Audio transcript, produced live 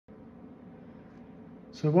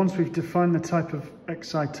So once we've defined the type of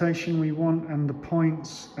excitation we want and the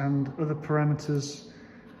points and other parameters,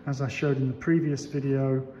 as I showed in the previous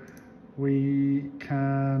video, we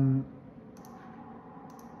can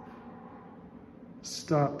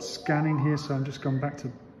start scanning here. So I'm just gone back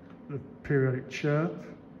to the periodic chirp.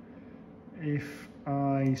 If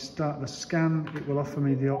I start the scan, it will offer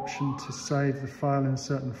me the option to save the file in a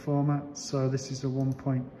certain format. So this is a 1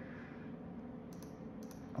 point.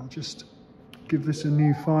 I'll just give this a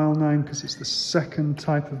new file name because it's the second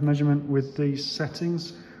type of measurement with these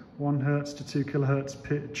settings. 1 Hz to 2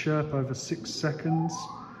 kHz chirp over 6 seconds.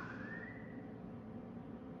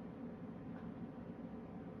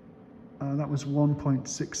 That was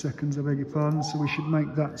 1.6 seconds, I beg your pardon. So we should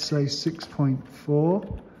make that say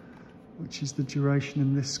 6.4, which is the duration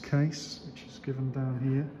in this case, which is given down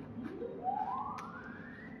here.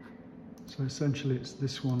 So essentially it's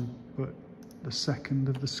this one, but the second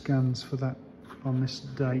of the scans for that on this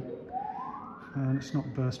date. And it's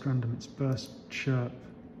not burst random, it's burst chirp.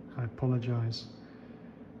 I apologise.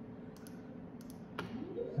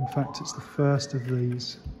 In fact, it's the first of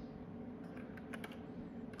these.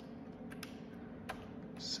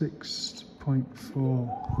 6.4.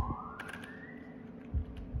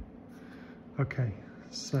 Okay,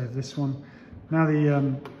 save this one. Now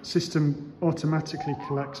the system automatically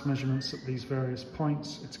collects measurements at these various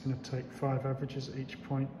points. It's going to take 5 averages at each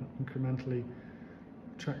point and incrementally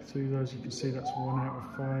track through those. You can see that's 1 out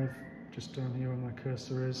of 5 just down here where my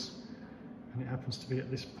cursor is. And it happens to be at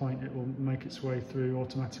this point. It will make its way through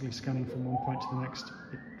automatically scanning from one point to the next.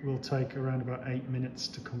 It will take around about 8 minutes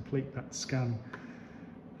to complete that scan.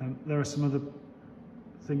 There are some other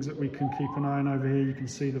things that we can keep an eye on over here. You can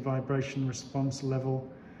see the vibration response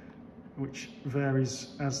level, which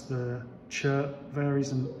varies as the chirp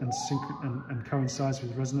varies and coincides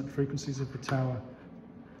with resonant frequencies of the tower.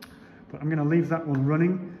 But I'm going to leave that one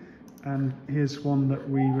running, and here's one that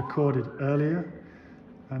we recorded earlier.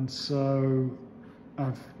 And so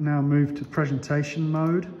I've now moved to presentation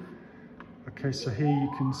mode. Okay, so here you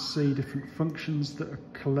can see different functions that are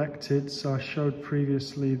collected. So I showed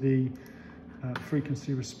previously the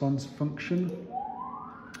frequency response function.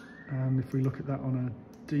 And if we look at that on a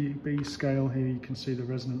dB scale here, you can see the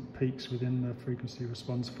resonant peaks within the frequency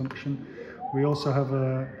response function. We also have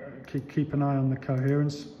keep an eye on the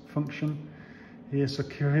coherence function here. So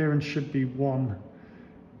coherence should be 1.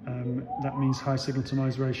 That means high signal to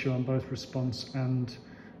noise ratio on both response and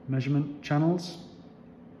measurement channels.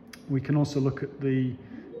 We can also look at the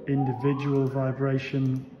individual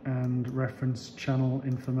vibration and reference channel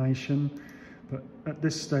information, but at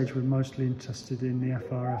this stage we're mostly interested in the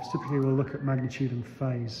FRFs. Typically we'll look at magnitude and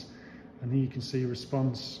phase, and here you can see a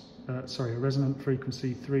resonant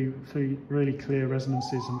frequency, three really clear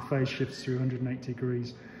resonances and phase shifts through 180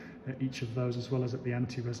 degrees at each of those, as well as at the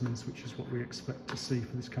anti-resonance, which is what we expect to see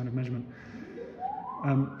for this kind of measurement.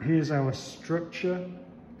 Here's our structure.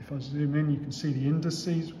 If I zoom in, you can see the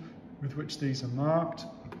indices with which these are marked,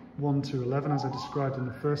 1 to 11, as I described in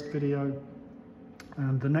the first video.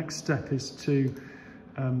 And the next step is to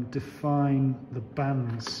define the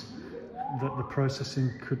bands that the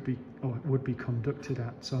processing could be or would be conducted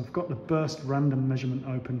at. So I've got the burst random measurement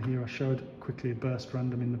open here. I showed quickly a burst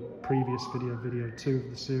random in the previous video, video 2 of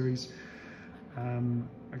the series.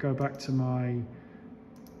 I go back to my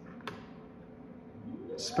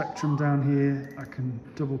spectrum down here. I can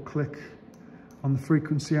double click on the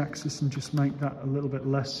frequency axis and just make that a little bit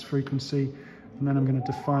less frequency, and then I'm going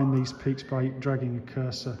to define these peaks by dragging a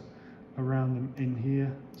cursor around them in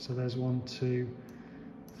here. So there's 1, 2,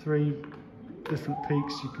 3 different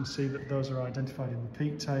peaks. You can see that those are identified in the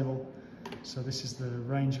peak table. So this is the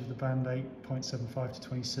range of the band 8.75 to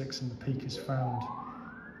 26, and the peak is found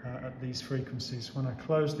at these frequencies. When I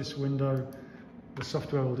close this window, the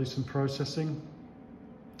software will do some processing,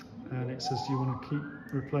 and it says, do you want to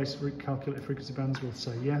recalculate frequency bands? We'll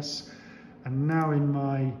say yes. And now in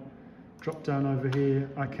my drop down over here,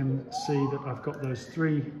 I can see that I've got those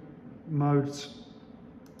 3 modes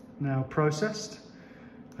now processed.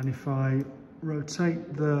 And if I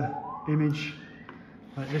rotate the image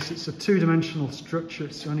like this, it's a 2-dimensional structure.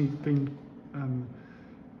 It's only been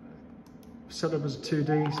set up as a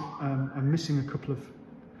 2D. I'm missing a couple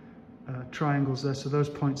of triangles there, so those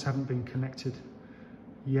points haven't been connected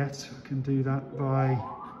yet. I can do that by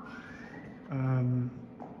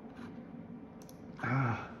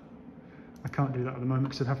I can't do that at the moment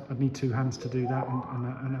because I'd need 2 hands to do that,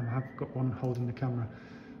 and I have got one holding the camera.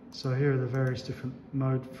 So here are the various different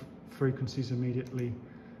mode frequencies immediately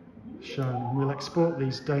shown. We'll export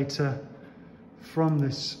these data from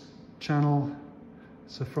this channel,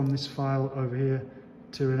 so from this file over here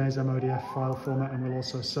to an ASM ODF file format, and we'll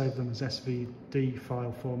also save them as SVD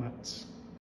file formats.